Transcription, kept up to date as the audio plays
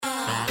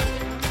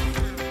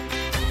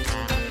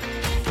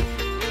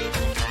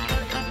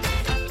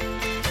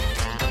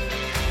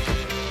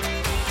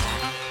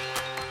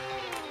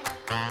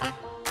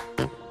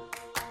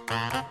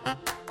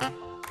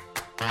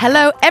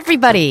Hello,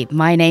 everybody.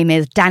 My name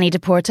is Danny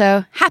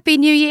DePorto. Happy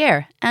New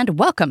Year and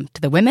welcome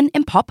to the Women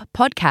in Pop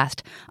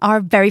podcast,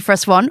 our very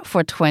first one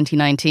for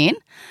 2019.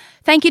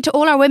 Thank you to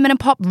all our Women in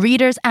Pop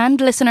readers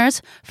and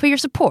listeners for your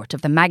support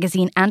of the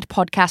magazine and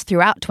podcast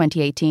throughout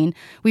 2018.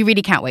 We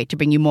really can't wait to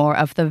bring you more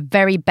of the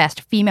very best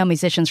female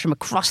musicians from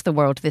across the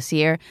world this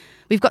year.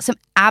 We've got some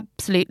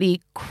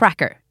absolutely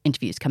cracker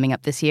interviews coming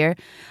up this year.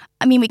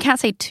 I mean, we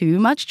can't say too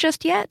much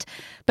just yet,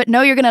 but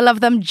know you're going to love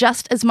them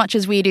just as much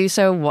as we do,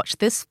 so watch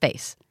this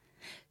space.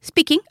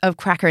 Speaking of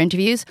cracker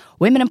interviews,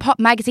 Women in Pop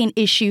magazine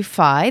issue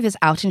 5 is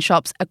out in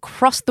shops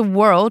across the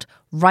world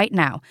right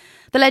now.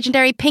 The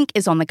legendary Pink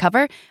is on the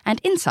cover,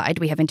 and inside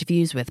we have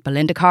interviews with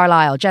Belinda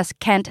Carlisle, Jess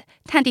Kent,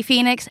 Tandy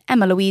Phoenix,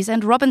 Emma Louise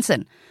and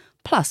Robinson.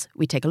 Plus,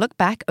 we take a look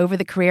back over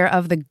the career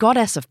of the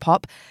goddess of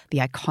pop, the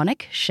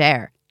iconic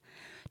Cher.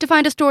 To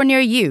find a store near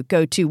you,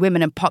 go to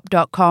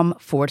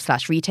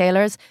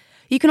womeninpop.com/retailers.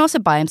 You can also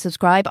buy and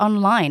subscribe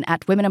online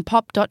at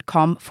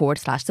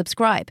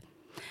womeninpop.com/subscribe.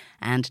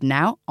 And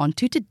now, on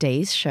to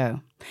today's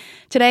show.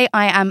 Today,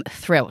 I am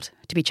thrilled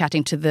to be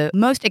chatting to the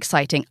most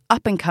exciting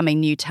up-and-coming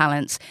new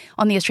talents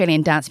on the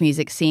Australian dance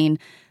music scene,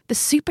 the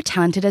super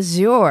talented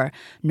Azure,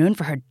 known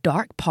for her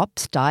dark pop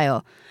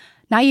style.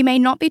 Now, you may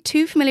not be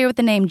too familiar with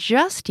the name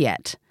just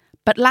yet,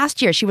 but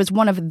last year she was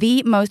one of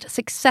the most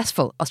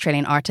successful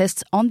Australian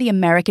artists on the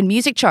American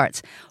music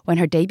charts when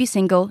her debut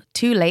single,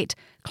 Too Late,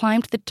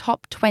 climbed the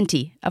top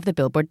 20 of the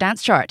Billboard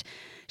Dance Chart.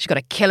 She's got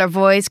a killer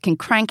voice, can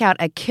crank out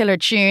a killer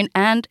tune,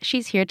 and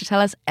she's here to tell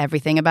us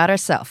everything about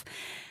herself.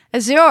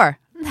 Azure.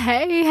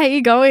 Hey, how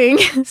you going?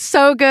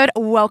 So good.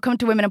 Welcome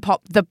to Women in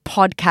Pop, the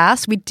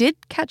podcast. We did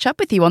catch up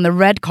with you on the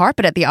red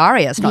carpet at the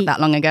Arias not that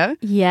long ago.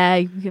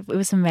 Yeah, it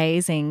was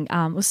amazing.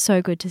 It was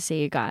so good to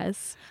see you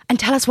guys. And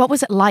tell us, what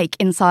was it like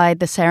inside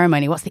the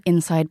ceremony? What's the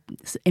inside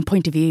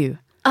point of view?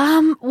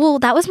 Well,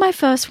 that was my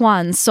first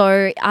one,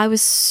 so I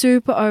was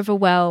super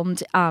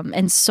overwhelmed,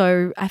 and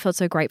so I felt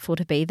so grateful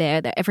to be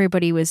there. That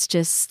everybody was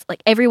just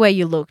like, everywhere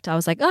you looked, I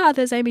was like,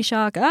 there's Amy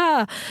Shark,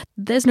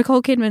 there's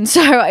Nicole Kidman.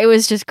 So it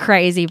was just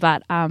crazy,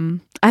 but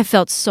I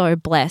felt so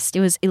blessed.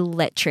 It was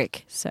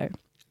electric. So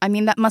I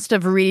mean, that must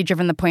have really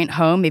driven the point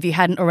home if you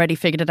hadn't already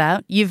figured it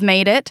out. You've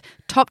made it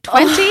top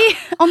 20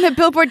 on the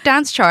Billboard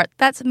Dance Chart.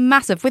 That's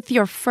massive with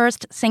your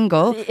first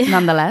single,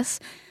 nonetheless.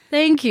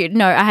 Thank you.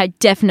 No, I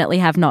definitely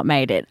have not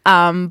made it,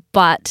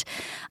 but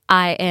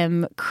I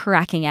am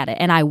cracking at it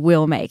and I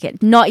will make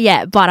it. Not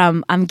yet, but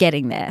I'm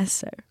getting there.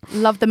 So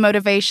love the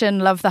motivation,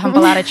 love the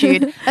humble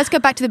attitude. Let's go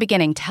back to the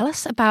beginning. Tell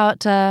us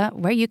about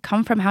where you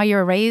come from, how you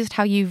were raised,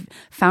 how you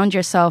found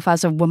yourself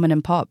as a woman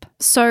in pop.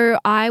 So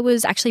I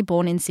was actually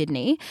born in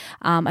Sydney.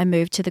 I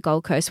moved to the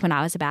Gold Coast when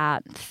I was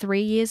about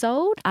 3 years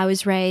old. I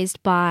was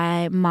raised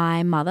by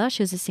my mother.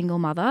 She was a single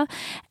mother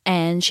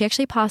and she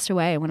actually passed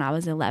away when I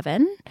was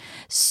 11.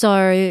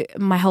 So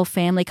my whole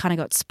family kind of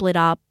got split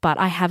up, but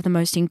I have the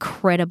most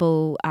incredible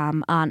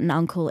aunt and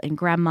uncle and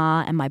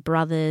grandma and my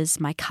brothers,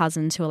 my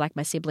cousins who are like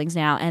my siblings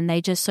now, and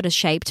they just sort of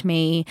shaped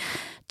me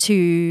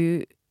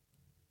to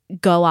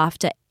go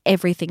after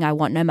everything I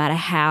want, no matter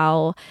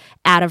how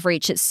out of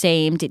reach it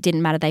seemed. It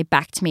didn't matter. They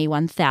backed me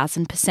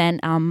 1,000%.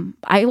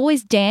 I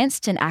always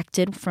danced and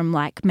acted from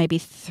like maybe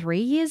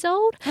 3 years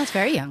old. That's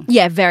very young.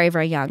 Yeah, very,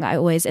 very young.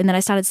 And then I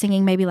started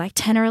singing maybe like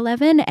 10 or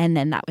 11, and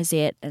then that was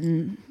it.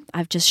 And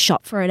I've just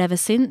shot for it ever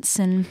since,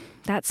 and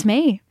that's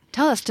me.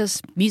 Tell us,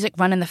 does music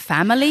run in the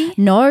family?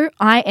 No,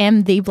 I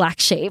am the black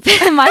sheep.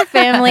 My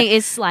family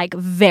is like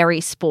very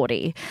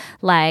sporty.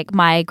 Like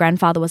my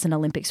grandfather was an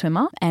Olympic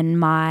swimmer and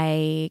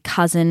my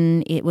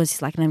cousin, it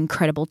was like an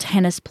incredible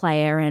tennis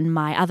player, and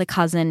my other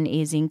cousin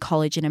is in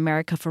college in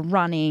America for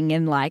running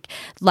and like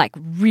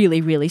really,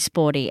 really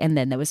sporty. And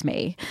then there was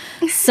me.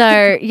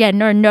 So yeah,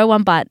 no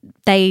one, but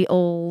they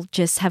all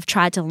just have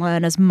tried to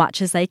learn as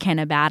much as they can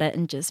about it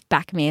and just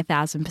back me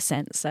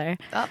 1,000%. So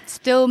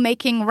still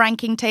making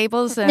ranking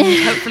tables and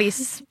hopefully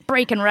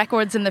breaking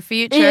records in the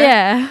future.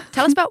 Yeah.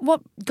 Tell us about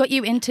what got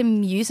you into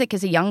music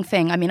as a young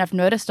thing. I mean, I've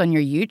noticed on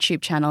your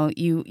YouTube channel,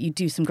 you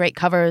do some great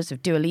covers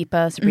of Dua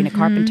Lipa, Sabrina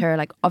Carpenter.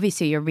 Like,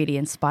 obviously, you're really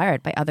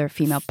inspired by other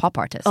female pop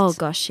artists. Oh,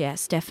 gosh,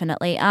 yes,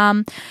 definitely.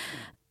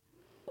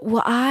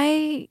 Well,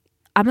 I'm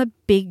a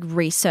big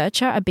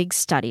researcher, a big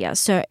studier.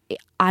 So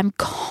I'm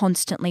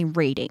constantly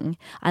reading.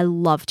 I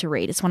love to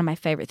read. It's one of my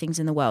favorite things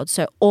in the world.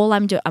 So all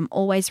I'm doing, I'm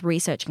always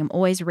researching, I'm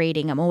always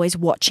reading, I'm always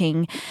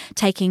watching,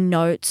 taking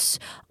notes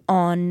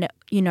on,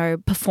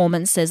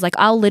 performances. Like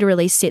I'll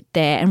literally sit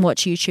there and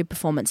watch YouTube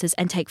performances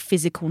and take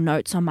physical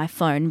notes on my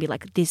phone and be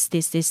like, this.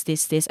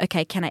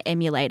 Okay, can I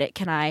emulate it?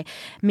 Can I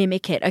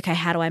mimic it? Okay,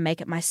 how do I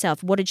make it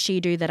myself? What did she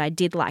do that I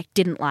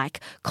didn't like?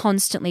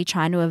 Constantly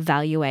trying to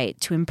evaluate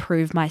to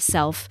improve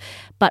myself,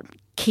 but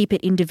keep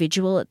it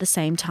individual at the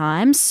same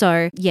time.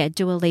 So yeah,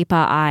 Dua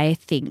Lipa, I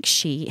think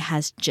she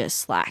has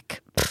just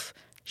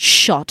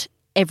shot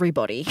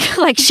everybody.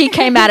 Like she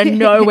came out of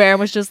nowhere and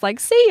was just like,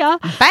 see ya.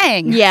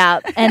 Bang. Yeah.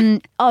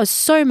 And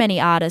so many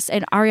artists.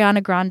 And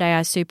Ariana Grande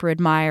I super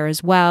admire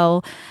as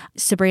well.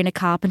 Sabrina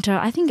Carpenter,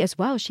 I think as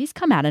well. She's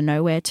come out of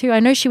nowhere too. I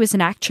know she was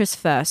an actress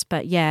first,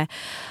 but yeah,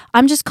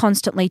 I'm just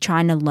constantly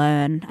trying to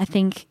learn. I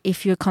think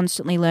if you're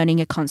constantly learning,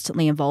 you're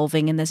constantly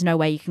evolving, and there's no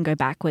way you can go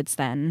backwards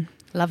then.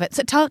 Love it.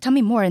 So tell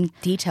me more in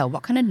detail.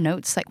 What kind of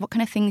notes, like what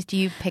kind of things do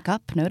you pick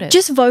up, notice?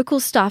 Just vocal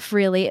stuff,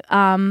 really.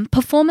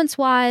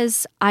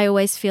 Performance-wise, I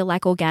always feel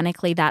like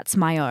organically that's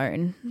my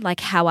own, like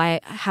how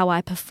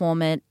I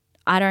perform it.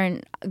 I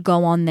don't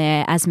go on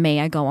there as me.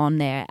 I go on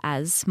there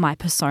as my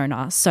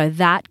persona. So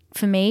that,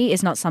 for me,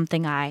 is not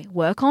something I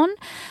work on.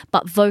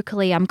 But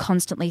vocally, I'm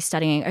constantly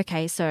studying,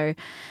 okay, so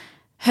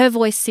her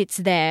voice sits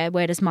there.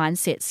 Where does mine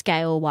sit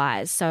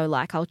scale-wise? So,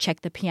 like, I'll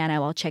check the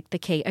piano, I'll check the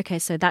key. Okay,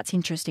 so that's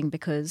interesting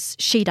because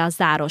she does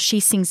that or she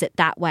sings it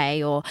that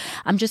way, or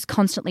I'm just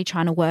constantly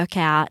trying to work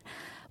out,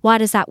 why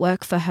does that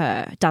work for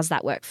her? Does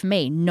that work for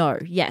me? No,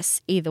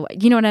 yes, either way.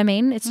 You know what I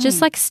mean? It's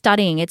just like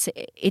studying.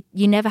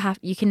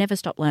 You can never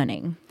stop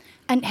learning.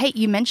 And hey,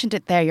 you mentioned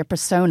it there, your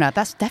persona.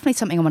 That's definitely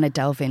something I want to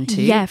delve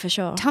into. Yeah, for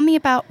sure. Tell me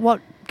about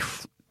what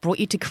brought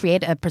you to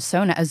create a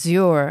persona,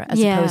 Azure, as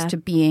opposed to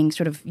being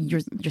sort of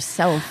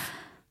yourself,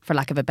 for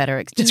lack of a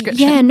better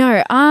description. Yeah,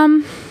 no.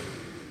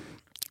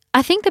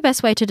 I think the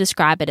best way to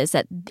describe it is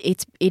that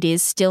it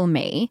is still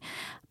me,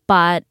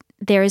 but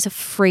there is a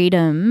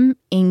freedom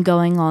in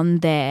going on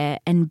there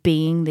and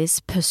being this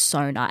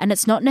persona. And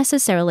it's not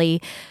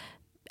necessarily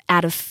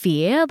out of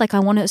fear. Like, I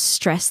want to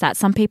stress that.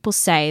 Some people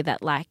say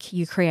that, like,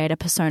 you create a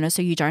persona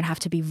so you don't have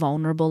to be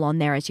vulnerable on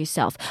there as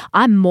yourself.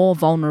 I'm more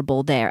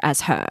vulnerable there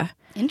as her.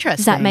 Interesting.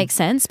 Does that make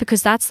sense?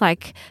 Because that's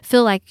like,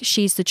 feel like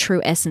she's the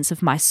true essence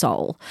of my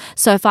soul.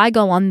 So if I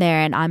go on there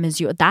and I'm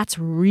Azure, that's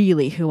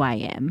really who I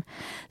am.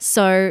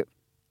 So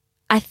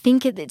I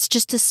think it's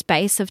just a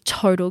space of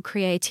total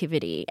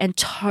creativity and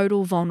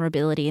total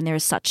vulnerability. And there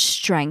is such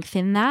strength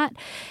in that,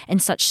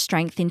 and such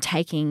strength in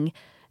taking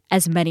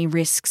as many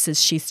risks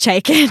as she's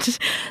taken.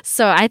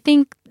 So I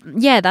think,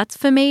 yeah, that's,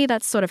 for me,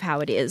 that's sort of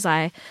how it is.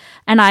 I'm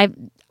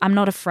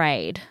not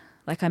afraid.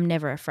 Like, I'm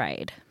never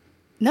afraid.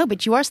 No,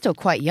 but you are still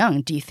quite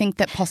young. Do you think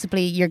that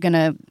possibly you're going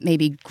to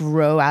maybe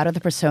grow out of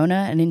the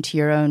persona and into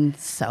your own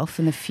self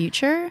in the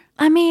future?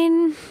 I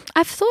mean,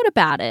 I've thought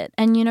about it.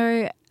 And, you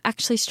know,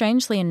 actually,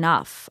 strangely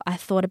enough, I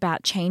thought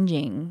about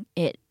changing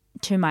it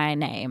to my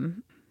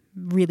name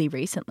really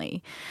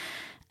recently.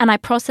 And I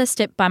processed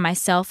it by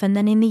myself. And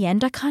then in the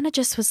end, I kind of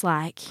just was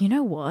like, you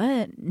know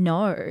what?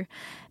 No.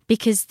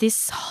 Because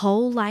this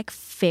whole, like,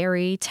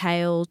 fairy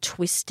tale,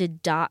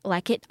 twisted, dark,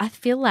 like, I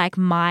feel like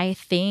my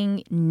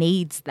thing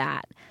needs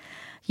that.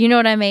 You know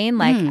what I mean?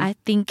 Like, I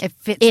think it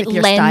fits it with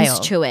your lends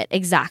style. to it.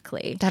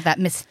 Exactly. To have that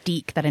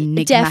mystique, that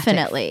enigmatic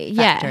Definitely.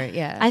 factor.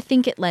 Yeah. I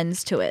think it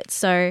lends to it.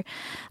 So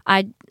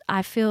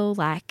I feel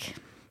like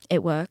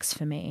it works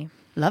for me.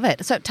 Love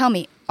it. So tell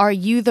me, are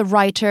you the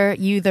writer,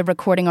 you the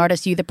recording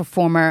artist, you the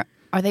performer?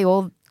 Are they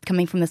all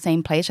coming from the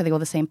same place? Are they all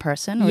the same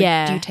person? Or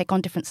do you take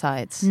on different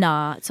sides?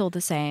 Nah, it's all the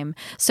same.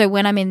 So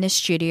when I'm in the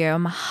studio,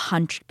 I'm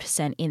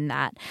 100% in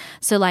that.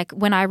 So, like,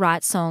 when I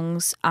write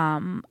songs,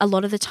 a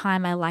lot of the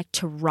time I like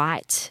to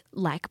write,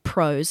 like,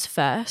 prose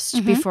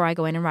first before I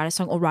go in and write a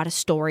song, or write a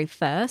story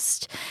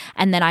first.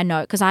 And then I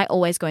know, because I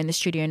always go in the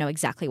studio and know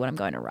exactly what I'm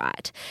going to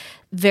write.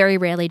 Very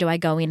rarely do I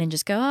go in and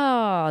just go,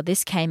 oh,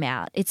 this came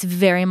out. It's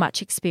very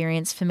much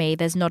experience for me.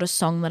 There's not a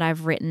song that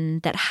I've written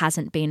that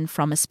hasn't been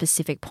from a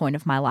specific point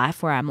of my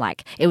life where I'm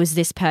like, it was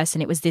this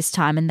person, it was this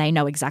time, and they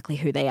know exactly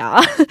who they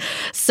are.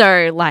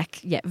 So,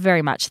 like, yeah,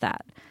 very much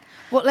that.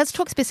 Well, let's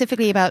talk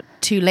specifically about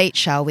Too Late,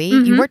 shall we?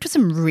 You worked with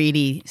some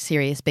really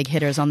serious big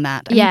hitters on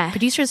that. I mean,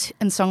 producers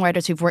and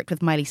songwriters who've worked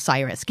with Miley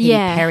Cyrus, Katy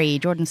Perry,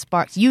 Jordan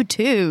Sparks,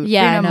 U2,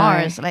 Bruno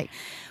Mars. Like,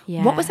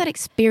 what was that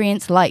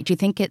experience like? Do you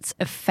think it's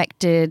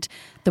affected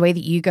the way that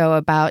you go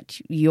about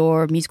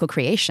your musical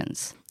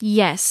creations?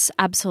 Yes,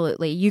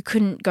 absolutely. You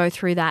couldn't go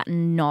through that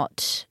and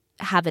not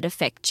have it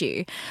affect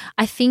you.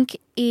 I think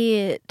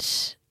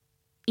it,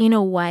 in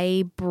a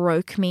way,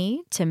 broke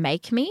me to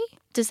make me.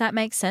 Does that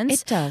make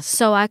sense? It does.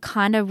 So I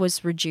kind of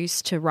was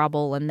reduced to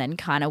rubble, and then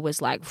kind of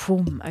was like,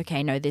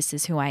 okay, no, this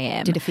is who I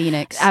am. Did a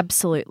phoenix.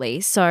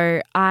 Absolutely.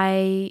 So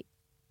I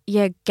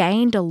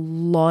gained a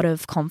lot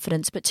of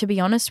confidence. But to be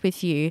honest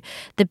with you,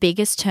 the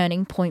biggest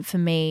turning point for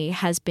me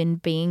has been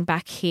being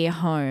back here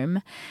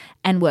home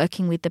and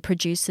working with the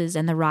producers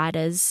and the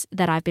writers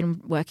that I've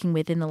been working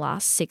with in the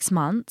last 6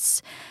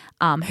 months,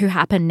 who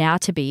happen now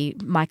to be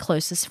my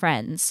closest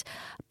friends,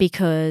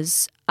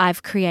 because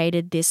I've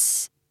created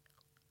this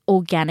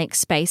organic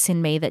space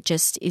in me that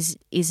just is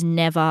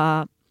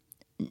never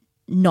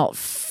not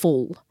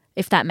full,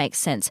 if that makes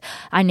sense.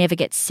 I never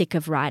get sick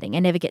of writing. I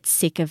never get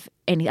sick of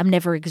any. I'm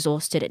never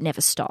exhausted. It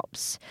never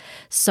stops.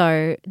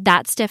 So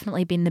that's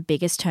definitely been the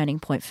biggest turning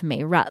point for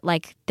me. Right,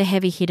 like the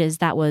heavy hitters,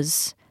 that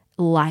was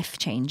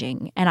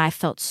life-changing, and I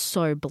felt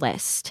so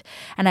blessed,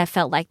 and I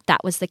felt like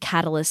that was the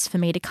catalyst for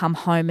me to come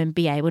home and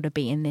be able to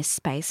be in this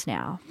space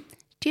now.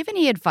 Do you have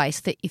any advice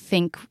that you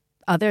think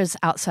others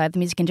outside the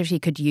music industry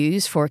could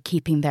use for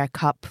keeping their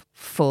cup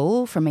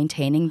full, for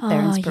maintaining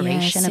their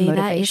inspiration and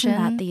motivation?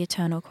 Isn't that the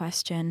eternal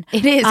question?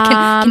 It is.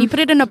 Can you put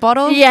it in a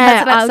bottle?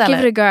 Yeah, I'll give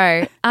it a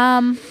go.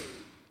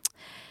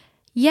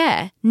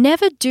 Yeah,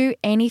 never do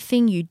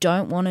anything you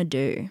don't want to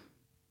do.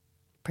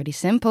 Pretty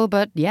simple,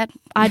 but yet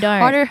I don't.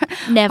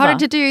 Harder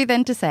to do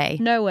than to say.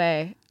 No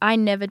way. I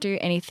never do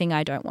anything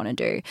I don't want to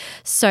do.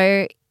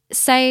 So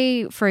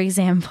say, for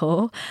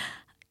example,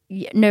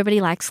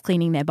 nobody likes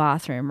cleaning their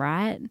bathroom,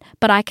 right?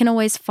 But I can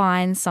always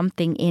find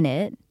something in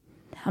it.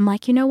 I'm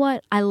like, you know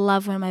what? I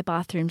love when my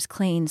bathroom's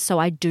clean, so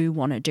I do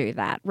want to do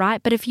that,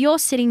 right? But if you're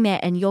sitting there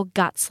and your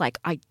gut's like,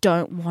 I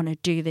don't want to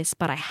do this,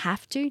 but I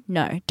have to,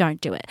 no, don't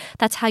do it.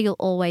 That's how you'll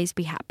always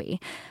be happy.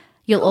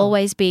 You'll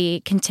always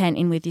be content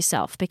in with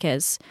yourself,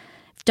 because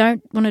if you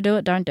don't want to do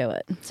it, don't do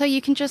it. So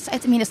you can just, I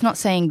mean, it's not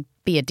saying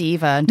be a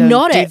diva and don't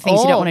Not do at things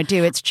all. you don't want to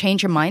do. It's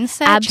change your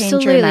mindset, Absolutely,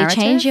 change your narrative.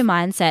 change your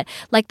mindset.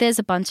 Like, there's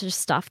a bunch of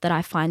stuff that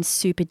I find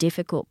super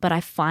difficult, but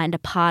I find a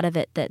part of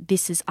it that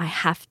this is I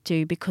have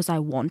to because I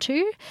want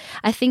to.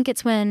 I think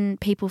it's when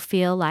people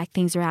feel like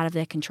things are out of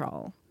their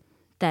control,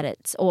 that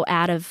it's, or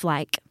out of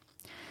like,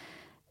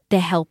 they're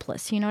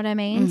helpless, you know what I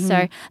mean? So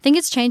I think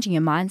it's changing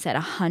your mindset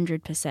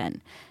 100%.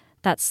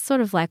 That's sort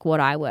of like what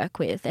I work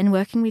with, and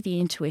working with your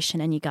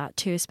intuition and your gut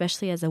too,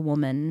 especially as a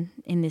woman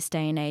in this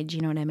day and age,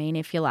 you know what I mean?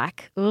 If you're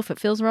like, oh, if it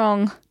feels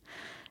wrong,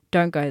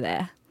 don't go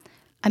there.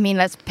 I mean,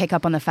 let's pick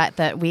up on the fact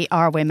that we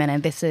are women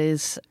and this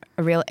is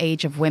a real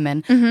age of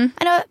women.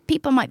 I know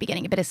people might be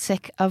getting a bit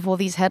sick of all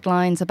these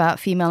headlines about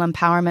female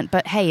empowerment,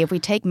 but hey, if we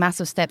take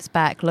massive steps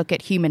back, look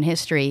at human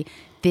history,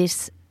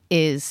 this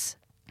is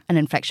an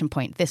inflection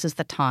point. This is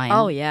the time.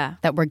 Oh yeah,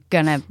 that we're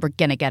gonna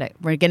get it.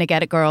 We're gonna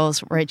get it,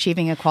 girls. We're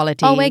achieving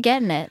equality. Oh, we're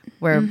getting it.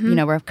 We're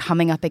we're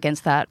coming up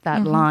against that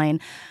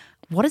line.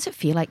 What does it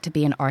feel like to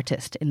be an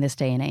artist in this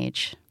day and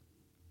age?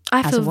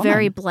 I feel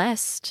very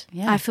blessed.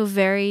 Yeah. I feel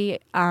very,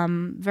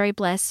 very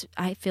blessed.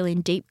 I feel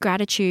in deep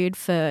gratitude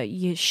for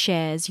your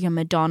Chers, your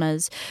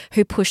Madonnas,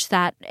 who pushed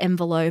that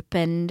envelope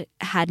and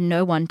had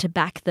no one to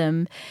back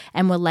them,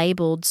 and were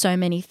labelled so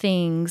many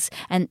things,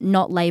 and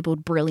not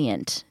labelled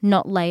brilliant,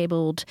 not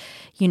labelled,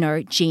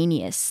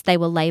 genius. They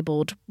were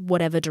labelled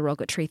whatever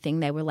derogatory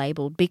thing they were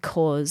labelled,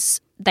 because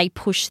they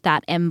pushed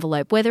that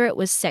envelope, whether it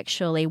was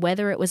sexually,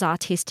 whether it was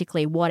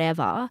artistically,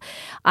 whatever.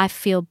 I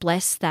feel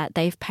blessed that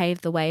they've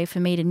paved the way for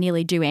me to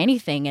nearly do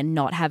anything and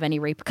not have any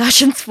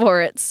repercussions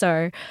for it.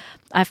 So,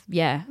 I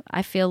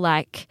feel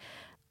like,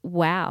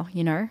 wow,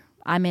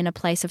 I'm in a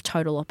place of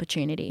total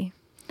opportunity.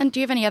 And do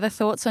you have any other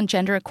thoughts on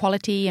gender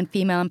equality and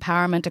female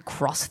empowerment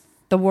across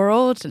the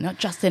world, not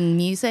just in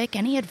music?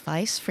 Any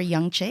advice for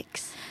young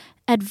chicks?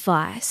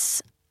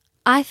 Advice.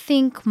 I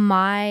think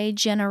my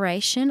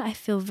generation, I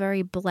feel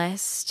very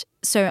blessed.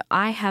 So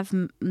I have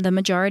the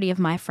majority of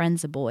my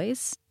friends are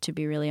boys, to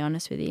be really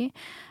honest with you.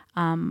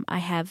 I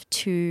have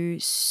 2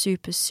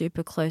 super,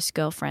 super close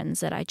girlfriends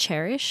that I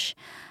cherish.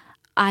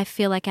 I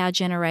feel like our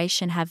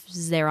generation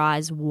has their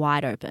eyes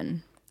wide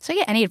open. So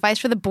yeah, any advice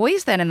for the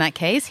boys then in that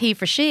case? He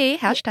for she,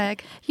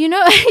 hashtag.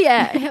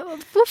 Yeah.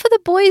 Well, for the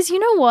boys, you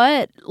know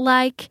what?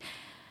 Like,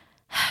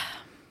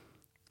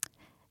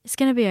 it's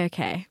going to be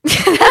okay.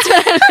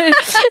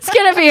 It's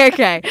going to be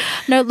okay.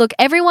 No, look,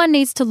 everyone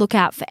needs to look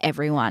out for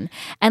everyone.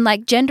 And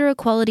like, gender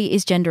equality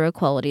is gender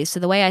equality. So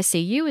the way I see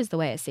you is the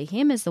way I see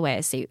him, is the way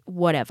I see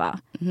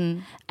whatever.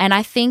 And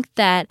I think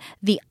that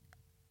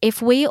if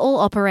we all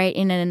operate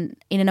in an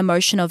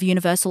emotion of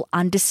universal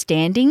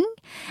understanding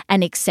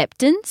and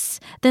acceptance,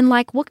 then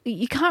like, what,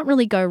 you can't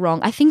really go wrong.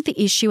 I think the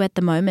issue at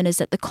the moment is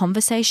that the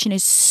conversation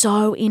is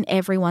so in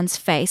everyone's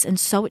face, and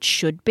so it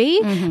should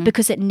be,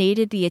 because it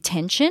needed the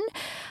attention,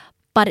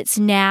 but it's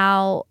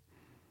now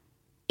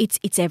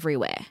it's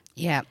everywhere.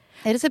 Yeah.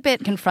 It is a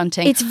bit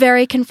confronting. It's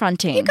very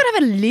confronting. You've got to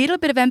have a little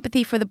bit of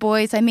empathy for the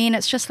boys. I mean,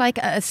 it's just like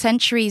a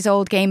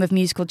centuries-old game of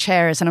musical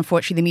chairs, and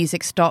unfortunately the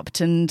music stopped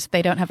and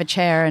they don't have a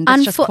chair, and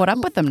it's just caught up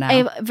with them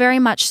now. Very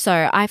much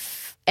so.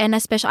 And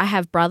especially I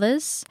have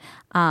brothers.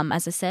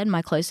 As I said,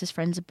 my closest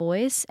friends are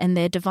boys, and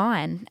they're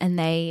divine, and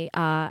they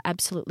are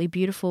absolutely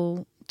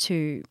beautiful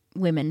to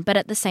women. But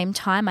at the same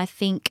time, I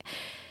think,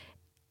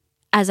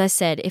 as I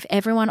said, if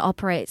everyone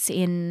operates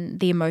in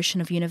the emotion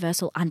of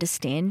universal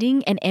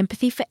understanding and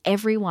empathy for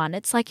everyone,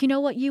 it's like, you know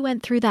what, you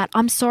went through that.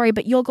 I'm sorry,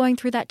 but you're going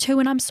through that too,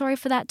 and I'm sorry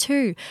for that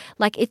too.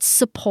 Like, it's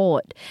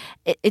support.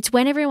 It's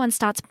when everyone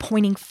starts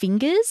pointing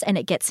fingers and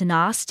it gets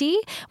nasty,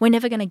 we're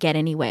never going to get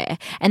anywhere.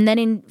 And then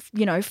in,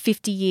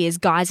 50 years,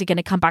 guys are going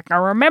to come back. I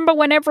remember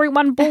when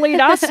everyone bullied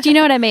us. Do you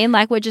know what I mean?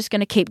 Like, we're just going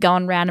to keep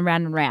going round and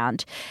round and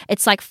round.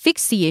 It's like,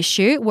 fix the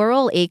issue. We're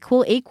all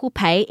equal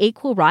pay,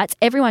 equal rights.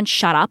 Everyone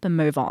shut up and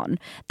move on.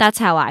 That's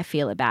how I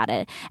feel about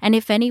it. And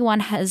if anyone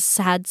has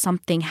had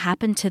something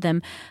happen to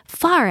them,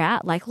 far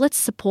out, like, let's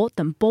support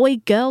them. Boy,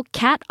 girl,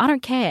 cat, I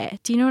don't care.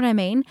 Do you know what I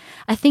mean?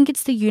 I think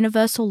it's the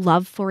universal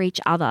love for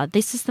each other.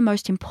 This is the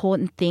most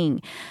important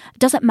thing. It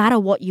doesn't matter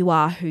what you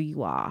are, who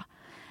you are.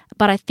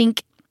 But I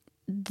think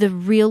the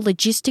real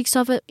logistics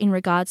of it in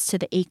regards to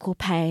the equal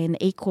pay and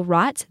the equal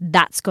rights,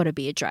 that's got to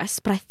be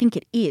addressed. But I think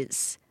it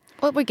is.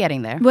 Well, we're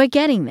getting there. We're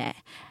getting there.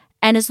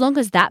 And as long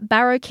as that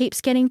barrow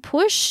keeps getting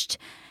pushed,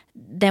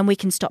 then we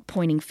can stop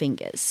pointing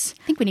fingers.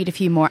 I think we need a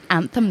few more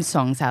anthem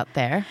songs out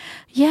there.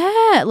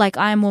 Yeah, like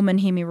I Am Woman,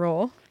 Hear Me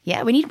Roar.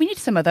 Yeah, we need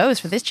some of those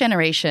for this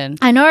generation.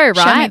 I know, right?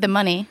 Show me the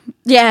money.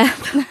 Yeah,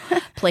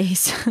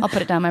 please. I'll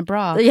put it down my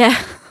bra.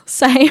 Yeah,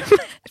 same.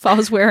 If I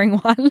was wearing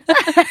one.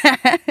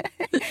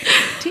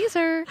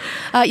 Teaser.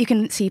 You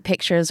can see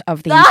pictures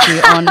of the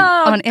interview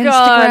on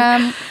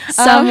Instagram.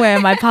 Somewhere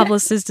my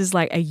publicist is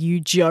like, are you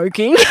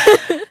joking?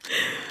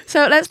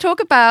 So let's talk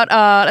about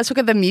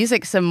the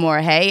music some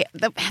more. Hey,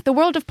 the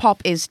world of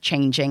pop is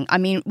changing. I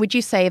mean, would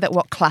you say that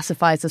what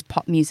classifies as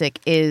pop music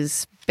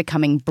is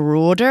becoming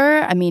broader?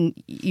 I mean,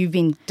 you've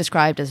been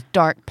described as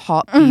dark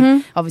pop.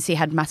 You've obviously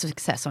had massive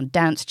success on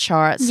dance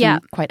charts. Yeah,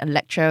 and quite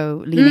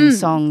electro-leaning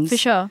songs for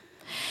sure.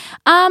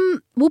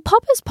 Well,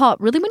 pop is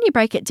pop. Really, when you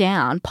break it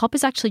down, pop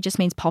is actually just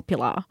means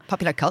popular.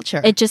 Popular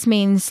culture. It just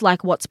means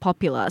like what's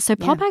popular. So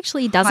pop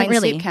actually doesn't Heinz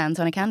really soup cans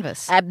on a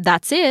canvas.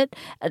 That's it.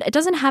 It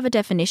doesn't have a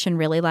definition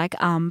really. Like,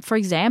 for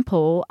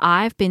example,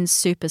 I've been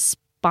super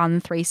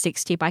spun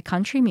 360 by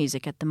country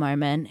music at the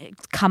moment.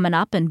 It's coming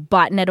up and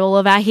biting at all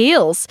of our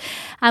heels.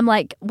 I'm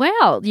like,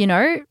 wow,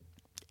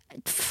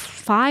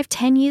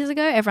 5-10 years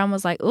ago, everyone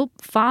was like, oh,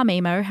 farm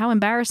emo, how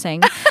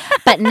embarrassing.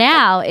 But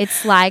now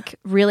it's like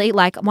really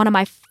like one of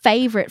my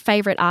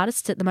favorite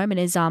artists at the moment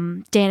is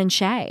Dan and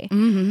Shay.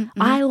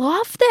 I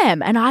love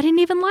them, and I didn't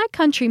even like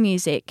country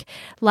music.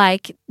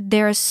 Like,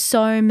 there are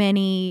so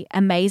many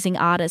amazing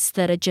artists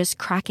that are just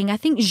cracking. I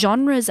think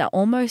genres are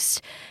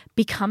almost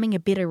becoming a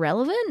bit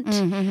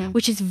irrelevant,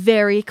 which is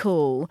very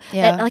cool.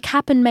 Yeah. It like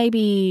happened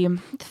maybe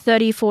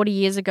 30, 40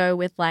 years ago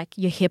with like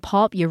your hip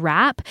hop, your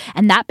rap,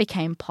 and that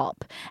became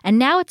pop. And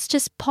now it's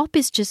just pop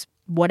is just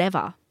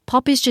whatever.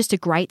 Pop is just a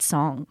great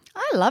song.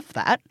 I love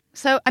that.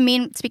 So, I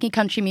mean, speaking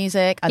country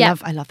music, I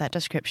love that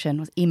description.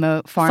 Was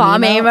emo,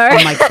 farm emo.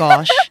 Oh my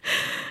gosh.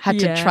 Had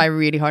to try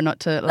really hard not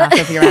to laugh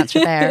over your answer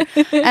there.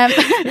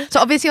 So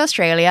obviously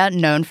Australia,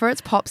 known for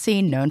its pop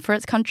scene, known for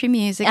its country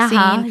music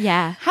scene.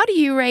 Yeah. How do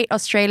you rate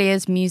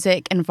Australia's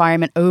music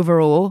environment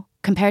overall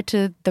compared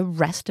to the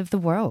rest of the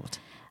world?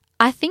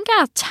 I think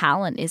our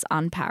talent is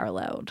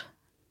unparalleled.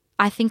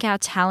 And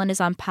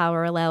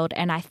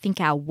I think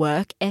our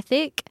work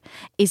ethic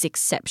is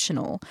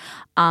exceptional.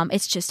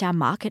 It's just our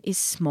market is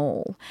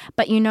small.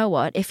 But you know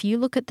what? If you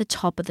look at the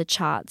top of the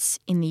charts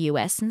in the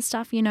US and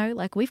stuff,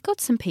 like we've got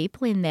some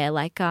people in there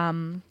like,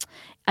 again,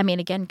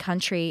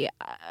 country,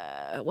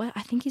 what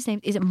I think his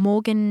name, is it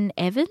Morgan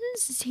Evans?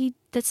 Is he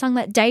that sung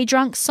that Day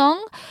Drunk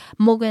song?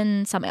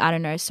 Morgan something, I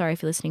don't know. Sorry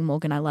if you're listening,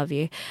 Morgan, I love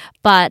you.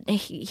 But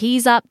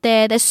he's up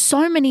there. There's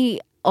so many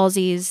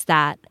Aussies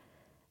that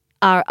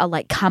are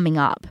like coming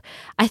up.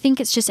 I think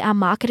it's just our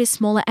market is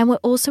smaller, and we're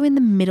also in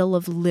the middle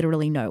of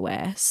literally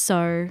nowhere.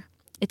 So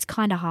it's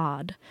kind of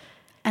hard.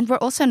 And we're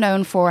also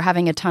known for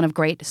having a ton of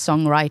great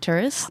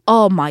songwriters.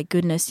 Oh my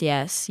goodness,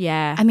 yes.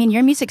 Yeah. I mean,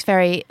 your music's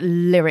very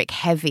lyric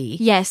heavy.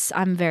 Yes,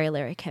 I'm very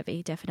lyric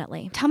heavy,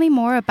 definitely. Tell me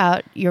more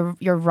about your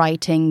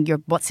writing,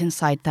 what's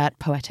inside that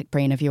poetic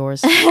brain of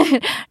yours.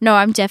 No,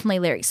 I'm definitely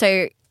lyric.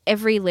 So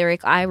every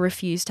lyric, I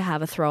refuse to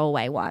have a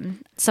throwaway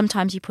one.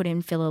 Sometimes you put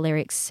in filler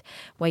lyrics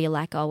where you're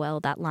like, oh, well,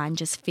 that line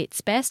just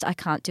fits best. I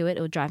can't do it.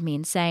 It'll drive me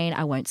insane.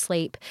 I won't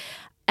sleep.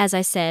 As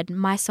I said,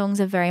 my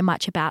songs are very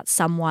much about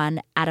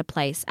someone at a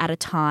place, at a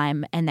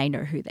time, and they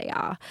know who they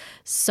are.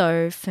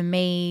 So for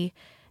me,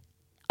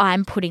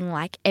 I'm putting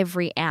like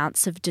every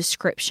ounce of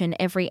description,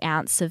 every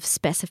ounce of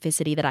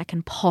specificity that I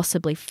can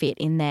possibly fit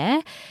in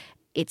there.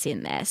 It's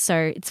in there.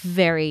 So it's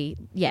very,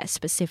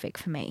 specific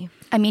for me.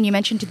 I mean, you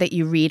mentioned that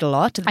you read a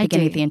lot at the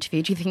beginning of the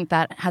interview. Do you think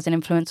that has an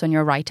influence on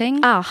your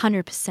writing? Oh,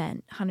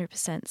 100%.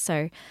 100%.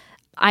 So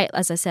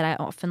as I said, I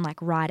often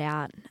like write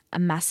out a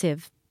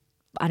massive,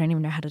 I don't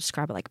even know how to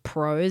describe it, like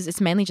prose.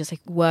 It's mainly just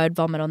like word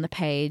vomit on the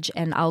page,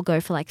 and I'll go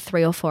for like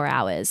 3 or 4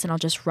 hours and I'll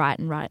just write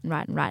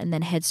and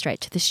then head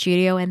straight to the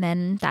studio, and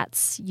then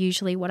that's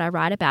usually what I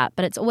write about.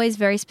 But it's always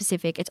very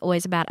specific. It's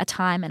always about a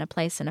time and a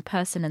place and a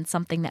person and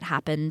something that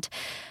happened,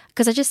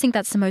 because I just think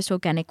that's the most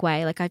organic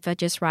way. Like if I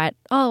just write,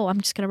 oh, I'm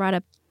just going to write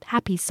a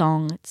happy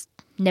song, it's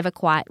never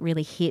quite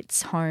really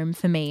hits home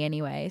for me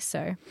anyway.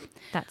 So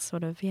that's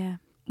sort of,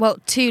 Well,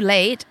 Too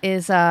Late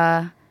is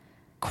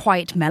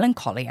quite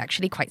melancholy,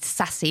 actually, quite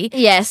sassy.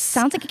 Yes.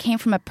 Sounds like it came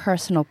from a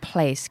personal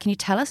place. Can you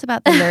tell us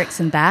about the lyrics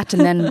in that,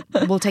 and then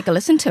we'll take a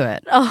listen to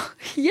it? Oh,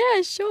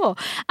 yeah, sure.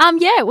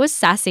 It was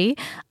sassy.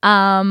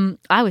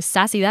 I was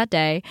sassy that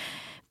day.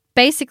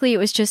 Basically, it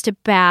was just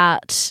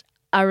about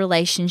a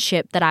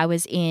relationship that I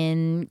was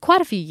in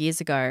quite a few years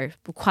ago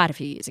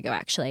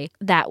actually,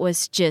 that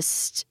was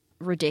just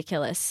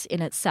ridiculous in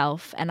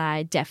itself, and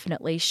I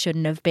definitely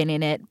shouldn't have been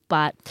in it.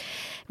 But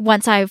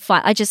once I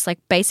just like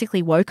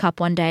basically woke up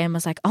one day and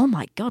was like, oh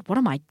my God, what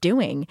am I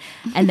doing?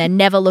 And then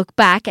never looked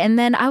back. And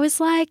then I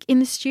was like in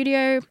the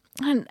studio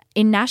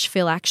in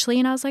Nashville actually,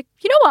 and I was like,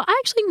 you know what,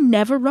 I actually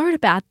never wrote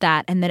about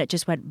that. And then it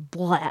just went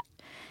blah.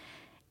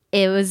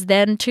 It was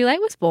then Too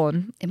Late was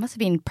born. It must have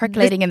been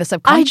percolating in the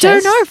subconscious. I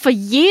don't know, for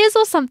years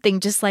or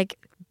something, just like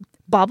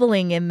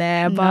bubbling in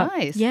there. But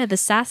Nice. yeah, the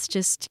sass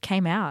just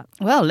came out.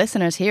 Well,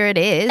 listeners, here it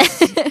is.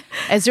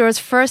 Azura's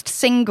first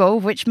single,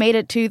 which made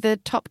it to the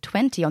top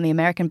 20 on the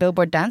American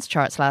Billboard dance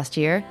charts last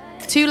year.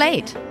 Too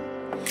Late.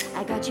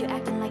 I got you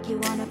acting like you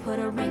wanna put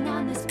a ring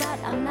on the spot.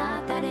 I'm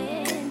not that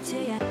into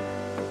ya.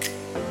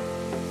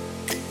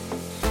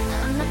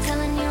 I'm not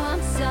telling you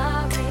I'm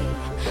sorry.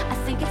 I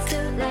think it's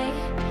too late,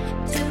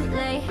 too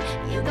late.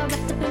 You got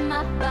wrapped up in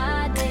my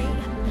body.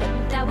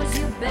 That was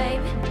you,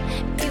 babe,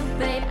 you,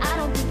 babe. I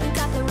don't think you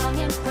got the wrong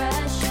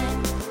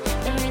impression.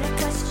 It ain't a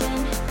question.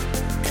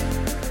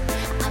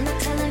 I'm not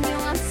telling you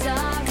I'm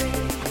sorry.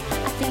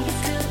 I think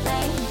it's too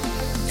late,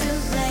 too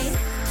late.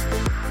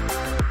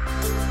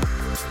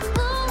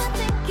 Oh, I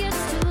think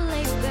it's too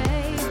late,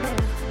 baby.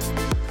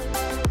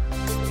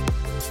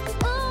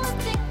 Oh, I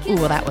think it's Ooh,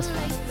 well, that was too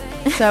fun. late,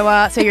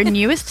 baby. So your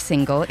newest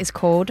single is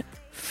called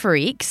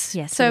Freaks.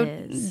 Yes, so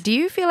it is. do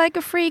you feel like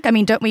a freak? I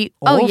mean, don't we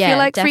all feel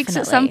like freaks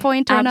at some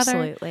point or another?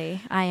 Absolutely.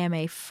 I am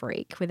a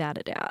freak, without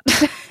a doubt.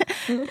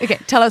 Okay,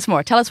 tell us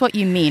more. Tell us what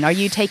you mean. Are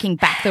you taking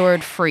back the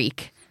word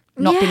freak?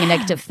 Not being a Yeah.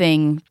 negative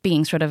thing,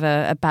 being sort of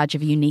a badge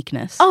of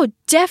uniqueness. Oh,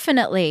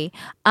 definitely.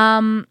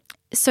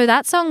 So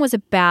that song was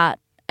about,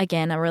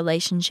 again, a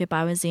relationship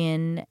I was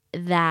in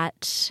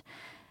that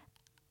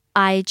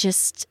I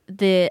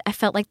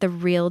felt like the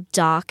real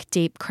dark,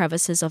 deep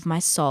crevices of my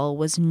soul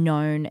was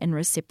known and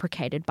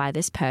reciprocated by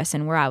this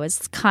person, where I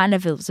was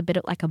it was a bit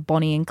of like a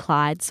Bonnie and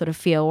Clyde sort of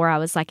feel, where I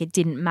was like, it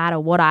didn't matter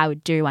what I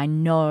would do. I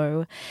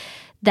know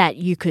that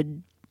you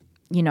could,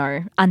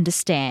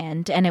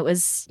 understand. And it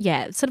was,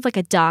 sort of like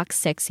a dark,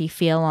 sexy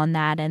feel on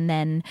that. And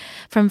then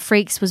from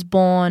Freaks was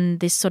born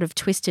this sort of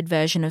twisted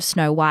version of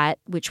Snow White,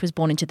 which was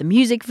born into the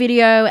music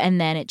video. And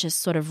then it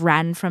just sort of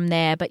ran from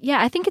there. But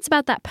yeah, I think it's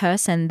about that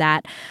person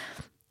that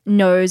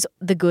knows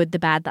the good, the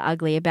bad, the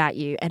ugly about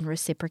you and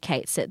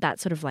reciprocates it. That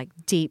sort of like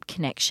deep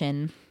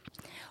connection.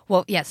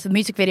 Well, yes, the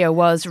music video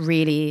was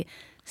really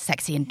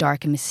sexy and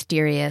dark and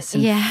mysterious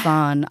and Yeah.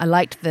 fun. I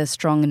liked the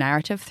strong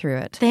narrative through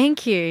it.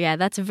 Thank you. Yeah,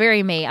 that's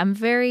very me. I'm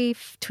very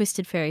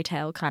twisted fairy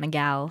tale kind of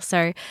gal.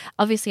 So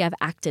obviously I've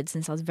acted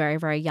since I was very,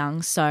 very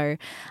young. So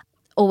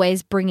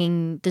always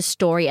bringing the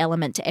story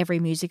element to every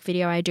music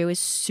video I do is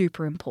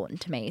super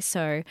important to me.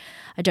 So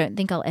I don't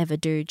think I'll ever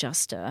do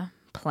just a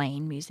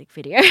plain music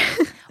video.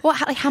 Well,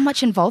 how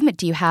much involvement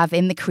do you have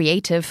in the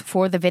creative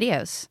for the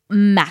videos?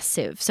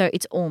 Massive. So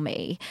it's all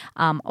me.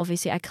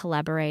 Obviously, I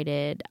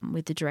collaborated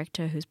with the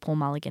director, who's Paul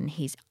Mulligan.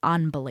 He's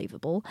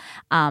unbelievable.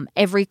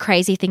 Every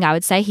crazy thing I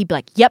would say, he'd be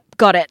like, "Yep,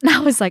 got it." And I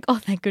was like, "Oh,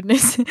 thank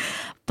goodness."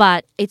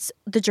 But it's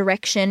the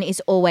direction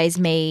is always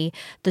me.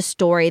 The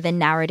story, the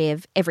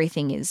narrative,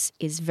 everything is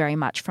very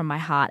much from my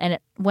heart. And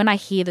when I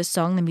hear the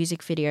song, the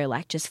music video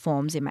like just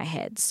forms in my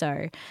head.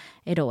 So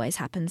it always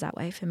happens that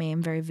way for me.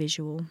 I'm very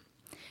visual.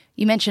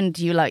 You mentioned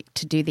you like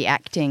to do the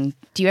acting.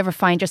 Do you ever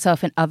find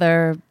yourself in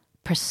other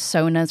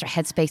personas or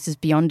headspaces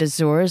beyond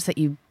Azura's that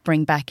you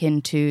bring back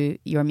into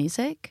your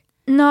music?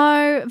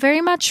 No, very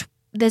much.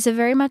 There's a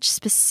very much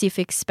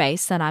specific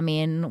space that I'm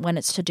in when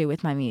it's to do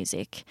with my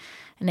music.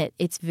 And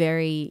it's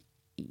very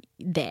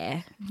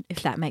there,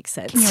 if that makes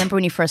sense. Can you remember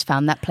when you first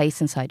found that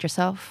place inside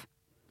yourself?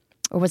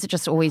 Or was it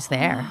just always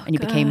there and you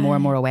became more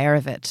and more aware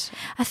of it?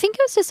 I think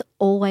it was just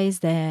always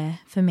there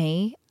for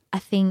me. I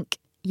think,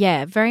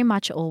 very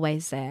much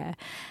always there.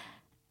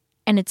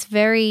 And it's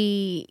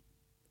very,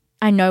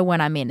 I know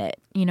when I'm in it.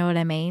 You know what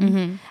I mean?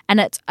 Mm-hmm.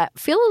 And I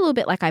feel a little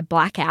bit like I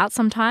black out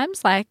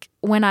sometimes. Like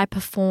when I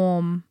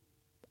perform,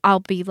 I'll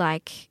be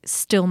like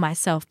still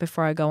myself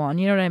before I go on.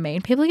 You know what I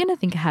mean? People are going to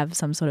think I have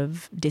some sort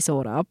of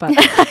disorder, but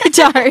I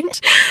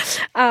don't.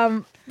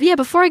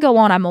 Before I go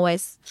on, I'm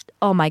always,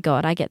 oh my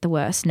God, I get the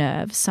worst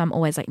nerves. So I'm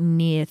always like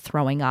near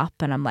throwing up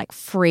and I'm like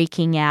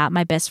freaking out.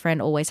 My best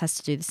friend always has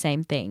to do the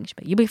same thing. She's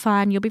like, you'll be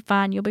fine, you'll be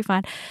fine, you'll be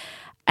fine.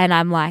 And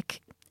I'm like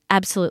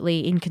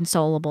absolutely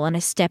inconsolable. And I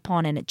step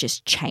on and it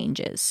just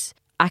changes.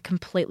 I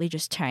completely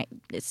just change.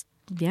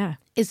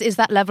 Is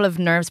that level of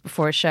nerves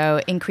before a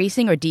show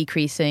increasing or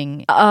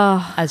decreasing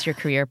as your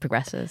career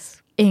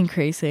progresses?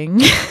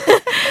 Increasing.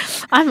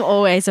 I'm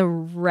always a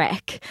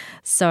wreck.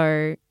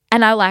 So,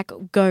 and I like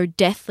go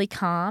deathly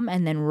calm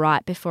and then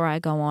right before I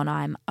go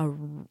on,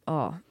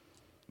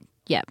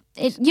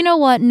 you know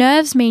what?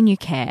 Nerves mean you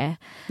care.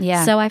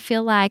 Yeah. So I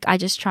feel like I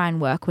just try and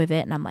work with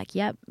it and I'm like,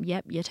 yep,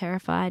 you're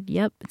terrified.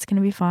 Yep, it's going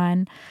to be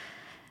fine.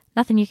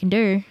 Nothing you can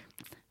do.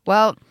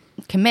 Well,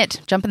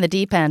 commit, jump in the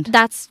deep end.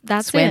 That's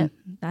Swim. it.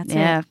 That's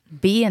Yeah,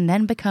 it. be and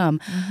then become.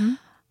 Mm-hmm.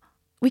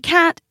 We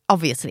can't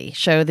obviously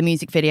show the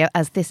music video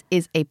as this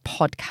is a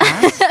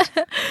podcast,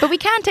 but we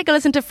can take a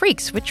listen to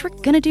Freaks, which we're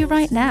going to do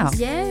right now.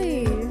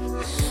 Yay.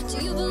 Do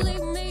you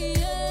believe me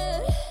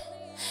yet?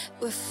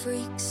 We're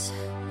freaks.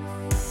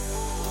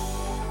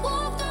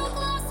 Walk through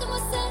glass and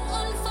we're set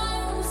on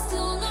fire. I'm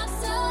still not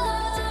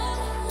done.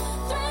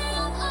 3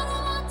 a.m. I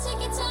don't want to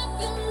take your time.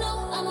 You know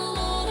I'ma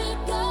let it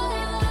go.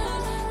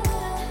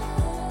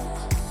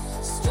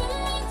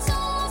 Straight to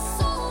our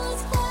soul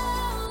is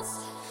clouds.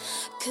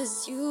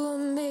 'Cause you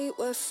and me,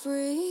 we're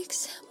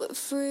freaks. We're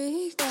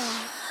freaks.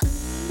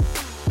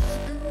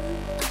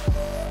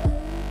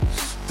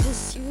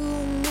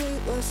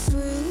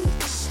 we're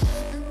freaks.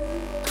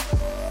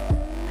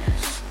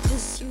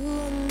 'Cause you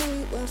and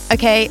me, we're freaks.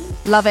 Okay,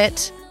 love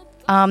it.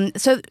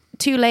 So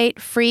Too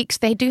Late, Freaks,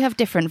 they do have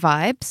different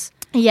vibes.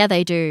 Yeah,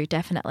 they do,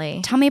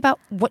 definitely. Tell me about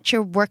what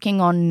you're working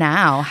on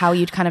now, how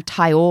you'd kind of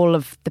tie all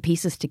of the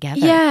pieces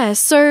together. Yeah,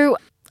 so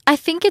I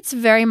think it's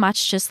very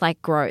much just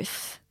like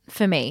growth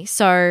for me.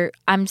 So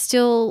I'm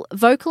still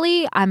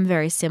vocally, I'm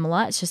very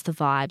similar. It's just the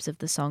vibes of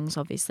the songs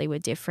obviously were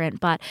different,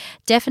 but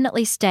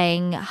definitely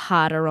staying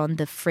harder on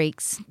the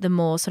Freaks, the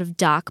more sort of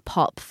dark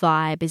pop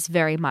vibe is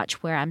very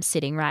much where I'm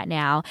sitting right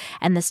now.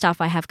 And the stuff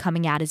I have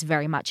coming out is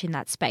very much in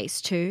that space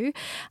too.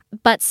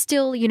 But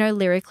still, you know,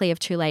 lyrically of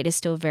Too Late is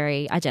still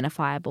very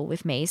identifiable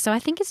with me. So I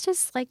think it's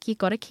just like you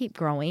got to keep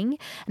growing.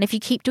 And if you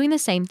keep doing the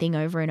same thing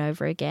over and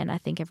over again, I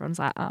think everyone's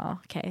like, oh,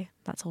 okay,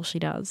 that's all she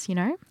does, you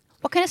know?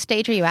 What kind of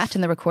stage are you at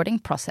in the recording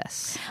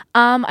process?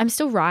 I'm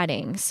still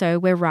writing. So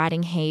we're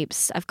writing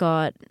heaps. I've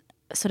got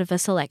sort of a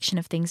selection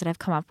of things that I've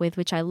come up with,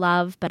 which I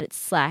love, but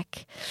it's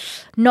like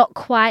not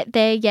quite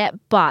there yet.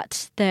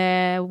 But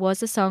there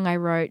was a song I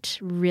wrote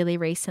really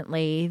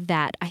recently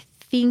that I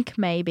think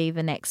may be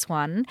the next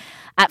one.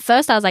 At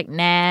first I was like,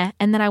 nah.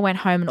 And then I went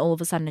home and all of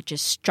a sudden it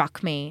just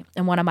struck me.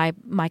 And one of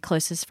my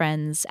closest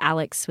friends,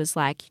 Alex, was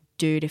like,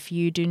 dude, if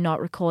you do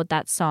not record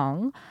that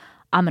song,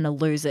 I'm going to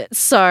lose it.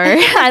 So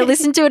I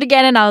listened to it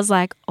again and I was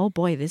like, oh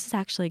boy, this is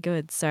actually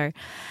good. So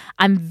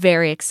I'm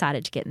very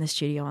excited to get in the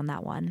studio on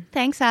that one.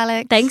 Thanks,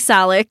 Alex. Thanks,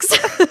 Alex.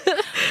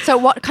 So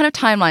what kind of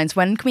timelines?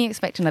 When can we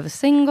expect another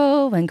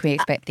single? When can we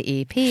expect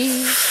the EP?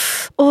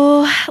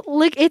 Oh,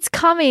 look, it's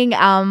coming.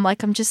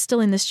 Like I'm just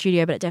still in the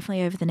studio, but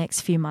definitely over the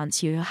next few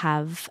months you'll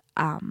have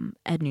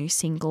a new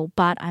single.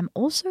 But I'm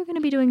also going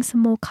to be doing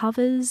some more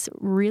covers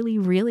really,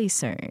 really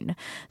soon.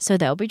 So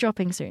they'll be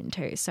dropping soon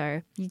too.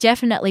 So you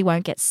definitely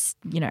won't get,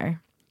 you know,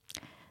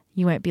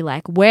 you won't be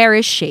like, where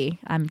is she?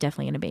 I'm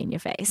definitely going to be in your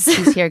face.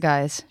 She's here,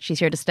 guys. She's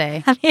here to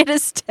stay. I'm here to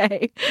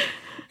stay.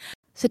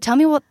 So tell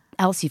me what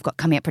else you've got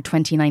coming up for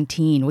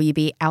 2019. Will you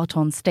be out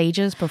on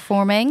stages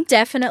performing?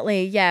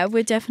 Definitely, yeah.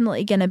 We're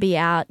definitely going to be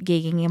out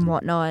gigging and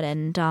whatnot,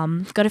 and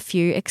got a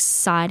few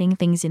exciting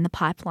things in the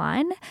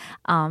pipeline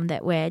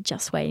that we're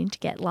just waiting to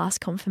get last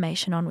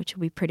confirmation on, which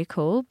will be pretty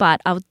cool.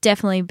 But I'll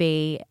definitely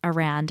be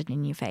around and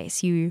in your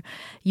face.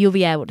 You'll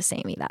be able to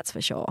see me, that's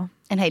for sure.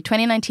 And hey,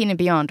 2019 and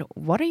beyond,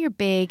 what are your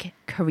big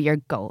career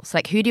goals?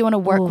 Like, who do you want to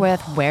work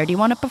with? Where do you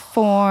want to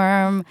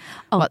perform?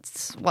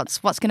 What's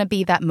going to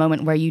be that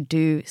moment where you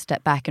do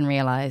step back and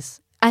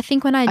realize, I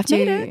think when I've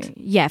made it?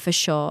 Yeah, for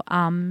sure.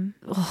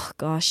 Oh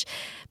gosh,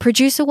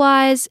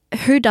 producer-wise,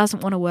 who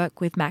doesn't want to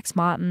work with Max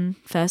Martin?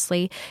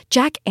 Firstly,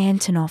 Jack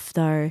Antonoff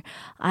though,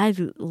 I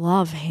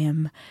love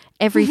him.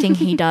 Everything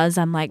he does,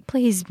 I'm like,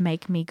 please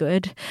make me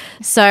good.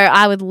 So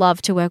I would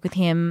love to work with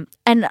him,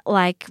 and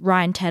like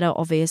Ryan Tedder,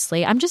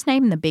 obviously. I'm just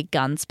naming the big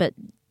guns, but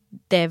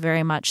they're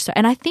very much so.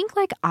 And I think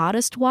like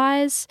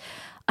artist-wise,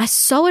 I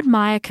so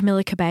admire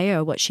Camila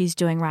Cabello, what she's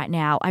doing right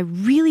now. I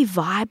really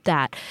vibe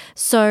that.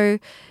 So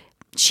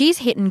she's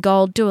hitting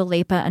gold. Dua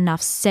Lipa,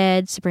 Enough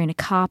Said, Sabrina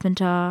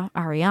Carpenter,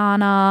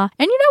 Ariana.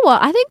 And you know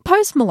what? I think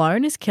Post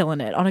Malone is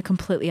killing it on a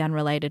completely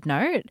unrelated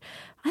note.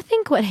 I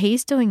think what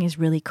he's doing is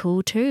really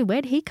cool too.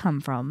 Where'd he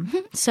come from?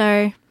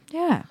 So,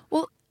 yeah.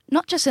 well,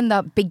 not just in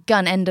the big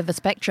gun end of the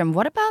spectrum,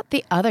 what about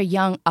the other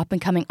young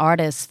up-and-coming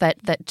artists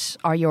that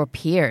are your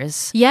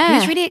peers? Yeah.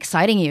 Who's really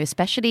exciting you,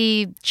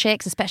 especially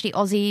chicks, especially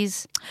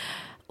Aussies?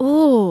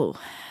 Oh,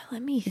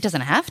 let me... It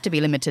doesn't have to be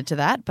limited to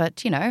that,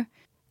 but, you know.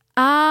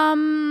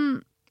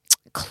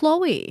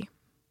 Chloe.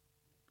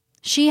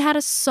 She had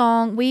a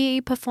song.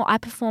 I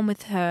performed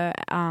with her,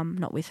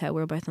 not with her, we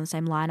were both on the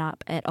same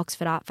lineup at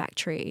Oxford Art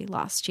Factory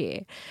last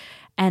year.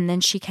 And then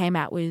she came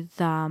out with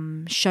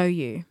Show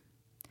You.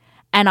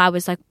 And I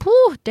was like,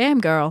 "Pooh, damn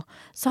girl."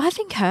 So I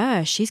think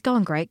she's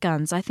going great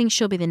guns. I think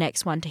she'll be the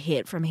next one to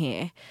hit from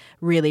here.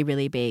 Really,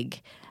 really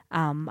big.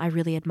 I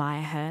really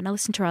admire her. And I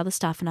listened to her other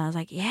stuff and I was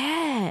like,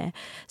 yeah.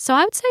 So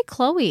I would say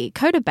Chloe.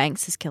 Coda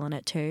Banks is killing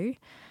it too.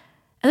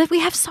 And we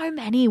have so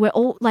many. We're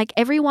all like,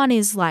 everyone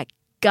is like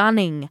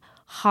gunning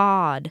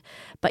hard.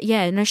 But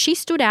yeah, no, she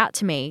stood out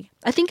to me.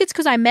 I think it's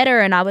because I met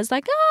her and I was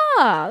like,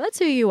 that's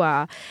who you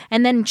are.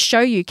 And then Show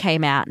You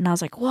came out and I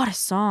was like, what a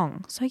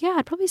song. So yeah,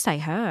 I'd probably say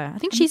her. I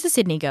think she's a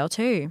Sydney girl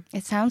too.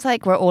 It sounds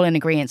like we're all in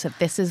agreement that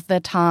this is the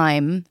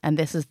time and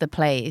this is the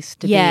place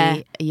to be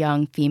a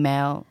young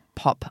female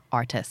pop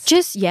artist.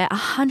 Just,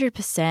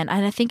 100%. And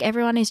I think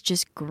everyone is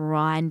just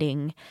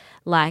grinding.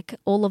 Like,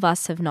 all of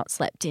us have not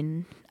slept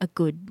in a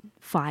good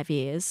 5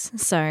 years.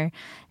 So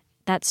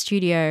that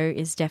studio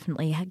is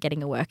definitely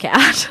getting a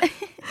workout.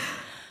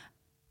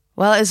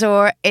 Well,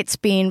 Azor, it's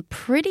been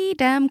pretty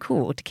damn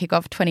cool to kick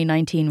off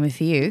 2019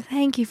 with you.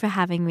 Thank you for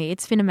having me.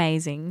 It's been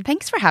amazing.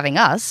 Thanks for having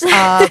us.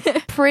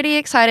 Pretty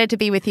excited to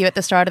be with you at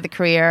the start of the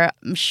career.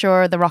 I'm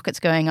sure the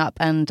rocket's going up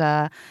and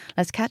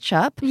let's catch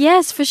up.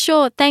 Yes, for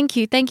sure. Thank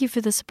you. Thank you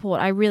for the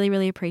support. I really,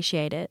 really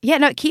appreciate it. Yeah,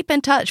 no, keep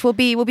in touch. We'll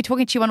be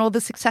talking to you on all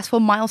the successful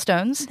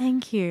milestones.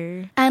 Thank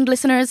you. And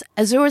listeners,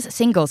 Azor's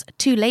singles,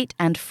 Too Late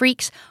and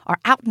Freaks, are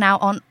out now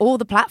on all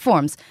the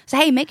platforms. So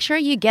hey, make sure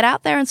you get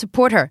out there and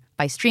support her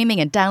by streaming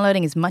and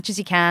downloading as much as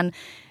you can.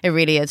 It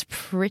really is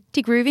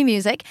pretty groovy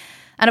music.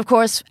 And of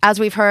course, as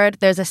we've heard,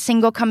 there's a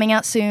single coming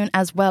out soon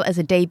as well as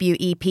a debut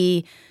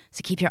EP.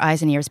 So keep your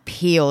eyes and ears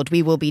peeled.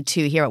 We will be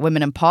too here at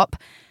Women in Pop.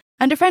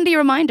 And a friendly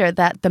reminder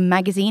that the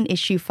magazine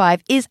issue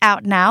 5 is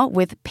out now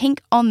with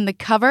Pink on the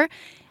cover.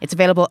 It's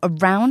available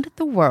around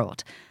the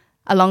world.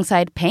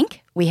 Alongside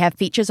Pink, we have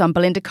features on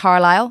Belinda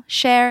Carlisle,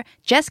 Cher,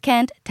 Jess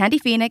Kent, Tandy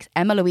Phoenix,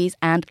 Emma Louise,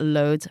 and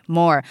loads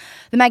more.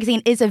 The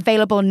magazine is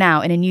available now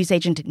in a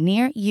newsagent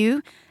near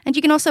you, and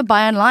you can also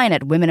buy online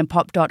at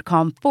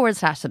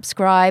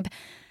womeninpop.com/subscribe.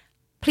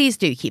 Please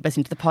do keep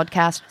listening to the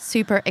podcast.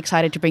 Super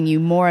excited to bring you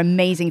more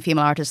amazing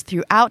female artists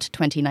throughout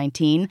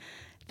 2019.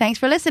 Thanks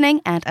for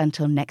listening, and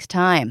until next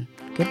time,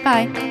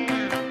 goodbye.